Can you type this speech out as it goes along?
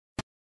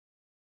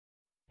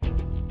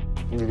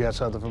You got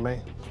something for me?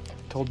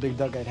 Told Big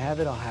Doug I'd have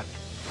it, I'll have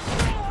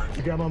it.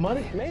 You got my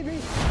money? Maybe.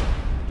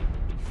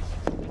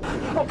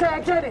 Okay, I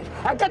get it.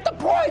 I get the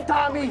point,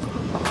 Tommy. You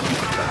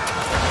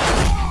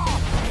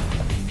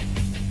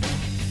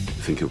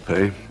think he'll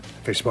pay?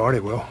 If he's smart, he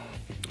will.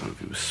 Well, if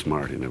he was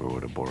smart, he never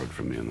would have borrowed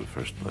from me in the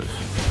first place.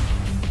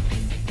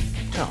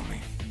 Tell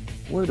me,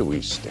 where do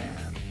we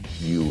stand,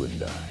 you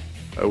and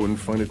I? I wouldn't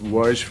find it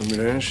wise for me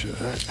to answer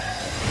that.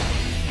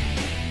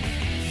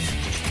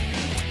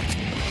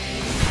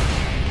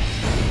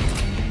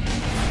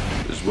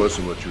 This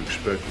wasn't what you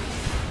expected,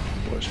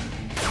 was it?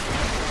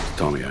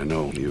 Tommy, I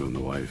know you and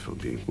the wife will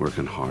be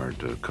working hard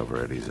to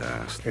cover Eddie's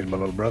ass. He's my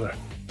little brother.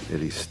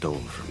 Eddie stole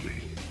from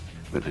me,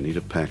 but I need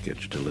a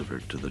package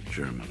delivered to the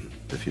German.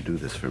 If you do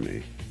this for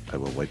me, I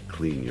will wipe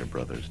clean your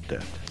brother's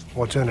debt.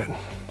 What's in it?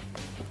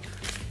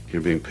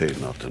 You're being paid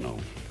not to know.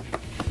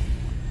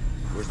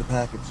 Where's the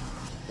package?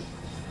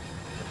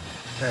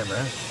 Hey,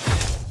 man.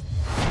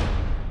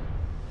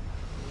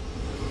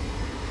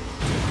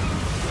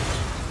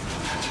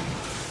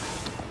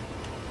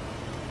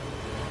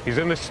 He's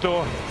in the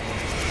store.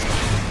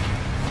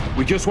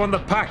 We just want the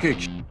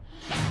package.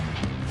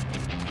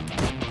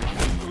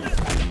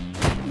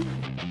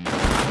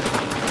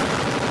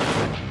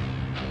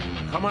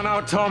 Come on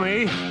out,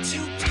 Tommy.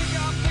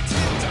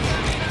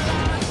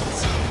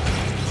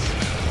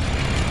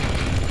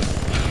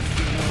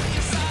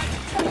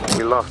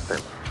 We lost him.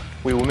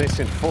 We were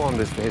misinformed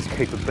as to his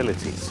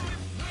capabilities.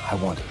 I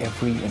want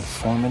every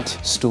informant,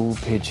 stool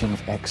pigeon,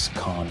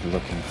 ex-con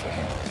looking for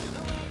him.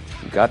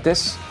 You got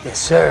this? Yes,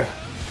 sir.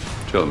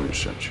 Tell me,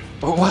 sent you.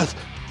 Oh, what?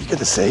 You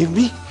gonna save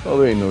me? Oh,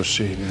 there ain't no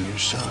saving you,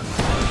 son.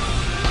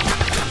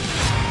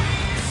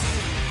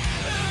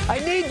 I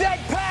need that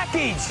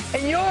package,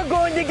 and you're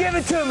going to give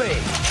it to me.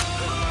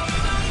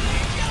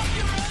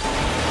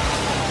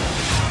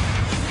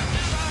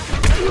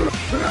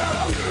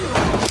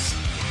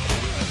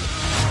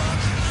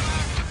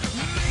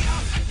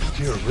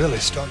 You're really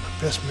starting to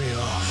piss me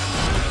off.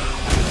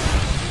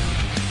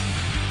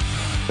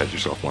 Had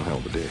yourself one hell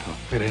of a day,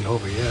 huh? It ain't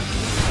over yet.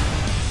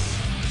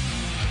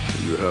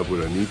 You have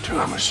what I need,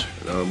 Thomas,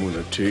 and I'm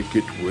gonna take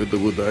it with or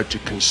without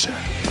your consent.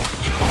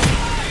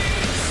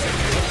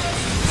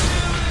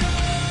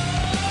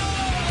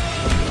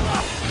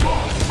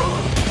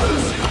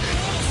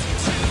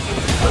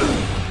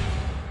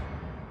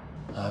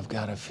 I've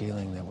got a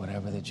feeling that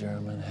whatever the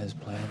German has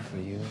planned for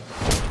you...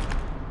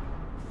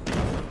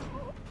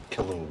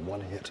 Kill him with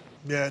one hit.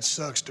 Yeah, it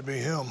sucks to be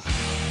him.